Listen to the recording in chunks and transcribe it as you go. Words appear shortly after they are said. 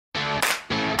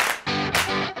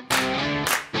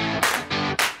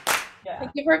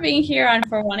you for being here and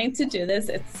for wanting to do this.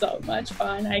 It's so much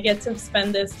fun. I get to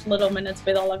spend this little minutes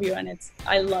with all of you, and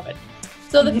I love it.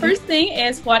 So the first thing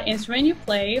is what instrument you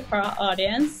play for our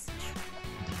audience.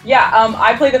 Yeah,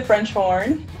 I play the French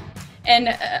horn. And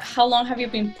how long have you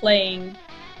been playing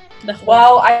the horn?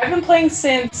 Well, I've been playing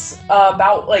since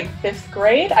about like 5th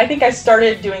grade. I think I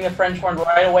started doing the French horn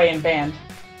right away in band.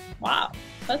 Wow,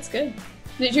 that's good.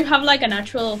 Did you have like a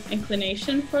natural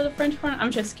inclination for the French horn?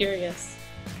 I'm just curious.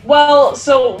 Well,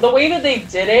 so the way that they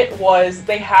did it was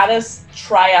they had us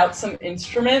try out some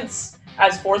instruments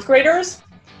as 4th graders.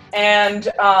 And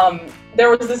there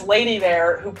was this lady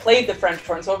there who played the French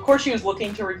horn. So of course she was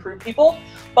looking to recruit people.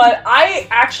 But I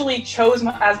actually chose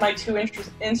as my 2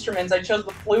 instruments, I chose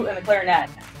the flute and the clarinet.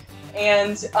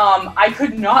 And I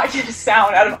could not get a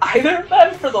sound out of either of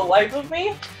them for the life of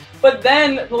me. But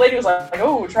then the lady was like,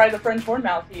 oh, try the French horn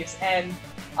mouthpiece. And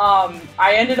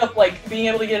I ended up like being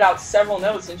able to get out several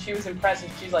notes, and she was impressed,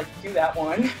 and she's like, do that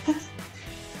one.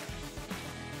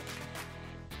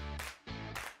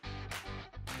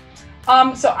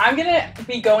 So I'm gonna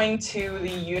be going to the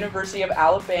University of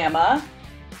Alabama,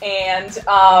 and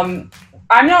I'm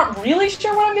not really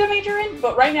sure what I'm gonna major in,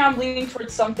 but right now I'm leaning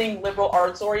towards something liberal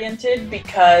arts oriented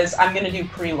because I'm gonna do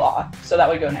pre-law, so that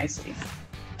would go nicely.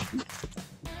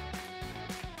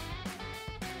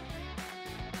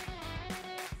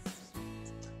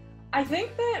 I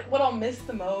think that what I'll miss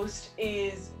the most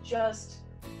is just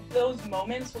those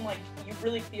moments when like you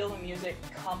really feel the music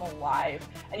come alive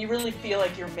and you really feel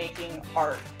like you're making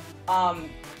art.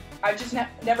 I've just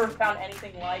never found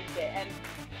anything like it, and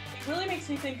it really makes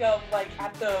me think of like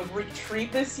at the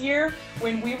retreat this year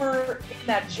when we were in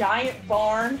that giant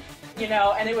barn, you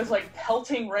know, and it was like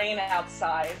pelting rain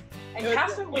outside. And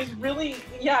Casper was really,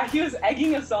 yeah, he was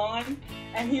egging us on,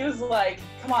 and he was like,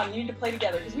 come on, you need to play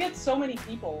together. Because we had so many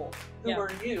people who were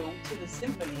new to the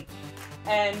symphony.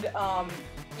 And,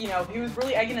 you know, he was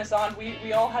really egging us on.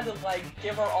 We all had to, like,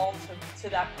 give our all to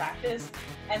that practice.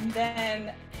 And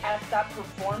then at that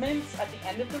performance, at the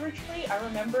end of the retreat, I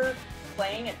remember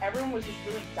playing, and everyone was just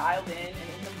really dialed in and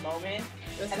in the moment.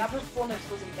 And that performance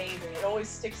was amazing. It always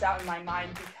sticks out in my mind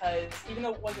because even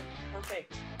though it wasn't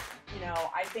perfect, you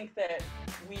know, I think that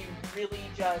we really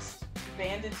just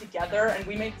banded together and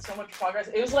we made so much progress.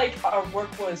 It was like our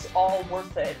work was all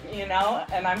worth it, you know,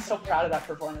 and I'm so proud of that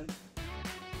performance.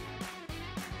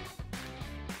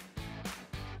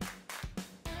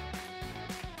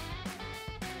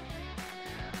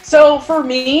 So for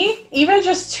me, even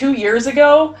just 2 years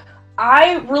ago,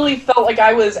 I really felt like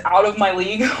I was out of my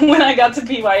league when I got to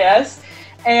PYS.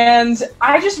 And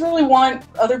I just really want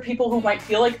other people who might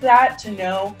feel like that to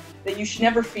know that you should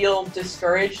never feel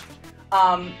discouraged.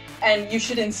 And you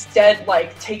should instead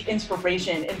like take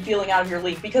inspiration in feeling out of your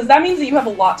league, because that means that you have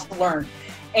a lot to learn.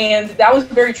 And that was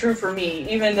very true for me,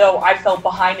 even though I felt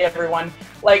behind everyone.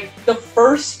 Like the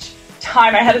first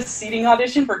time I had a seating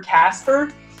audition for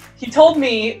Casper, he told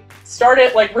me start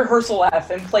at like rehearsal F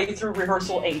and play through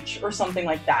rehearsal H or something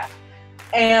like that.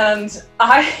 And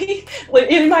I,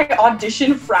 in my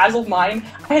audition frazzled mind,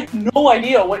 I had no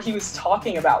idea what he was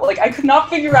talking about. Like I could not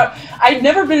figure out, I'd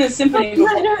never been in a symphony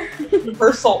before,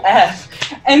 rehearsal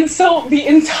F. And so the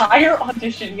entire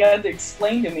audition he had to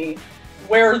explain to me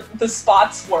where the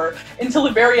spots were until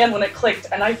the very end when it clicked,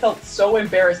 and I felt so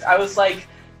embarrassed. I was like,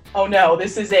 oh no,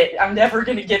 this is it. I'm never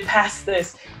gonna get past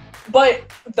this.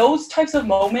 But those types of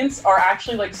moments are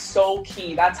actually like so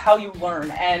key. That's how you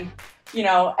learn. And you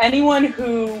know, anyone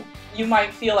who you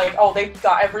might feel like, oh, they've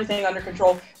got everything under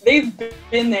control, they've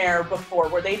been there before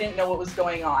where they didn't know what was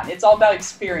going on. It's all about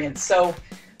experience. So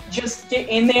just get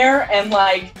in there and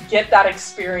like get that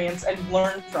experience and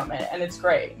learn from it, and it's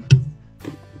great.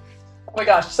 Oh my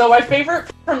gosh, so my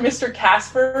favorite from Mr.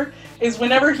 Casper is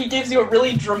whenever he gives you a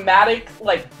really dramatic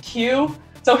like cue.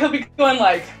 So he'll be going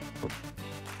like,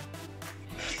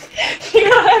 you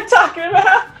know what I'm talking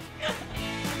about?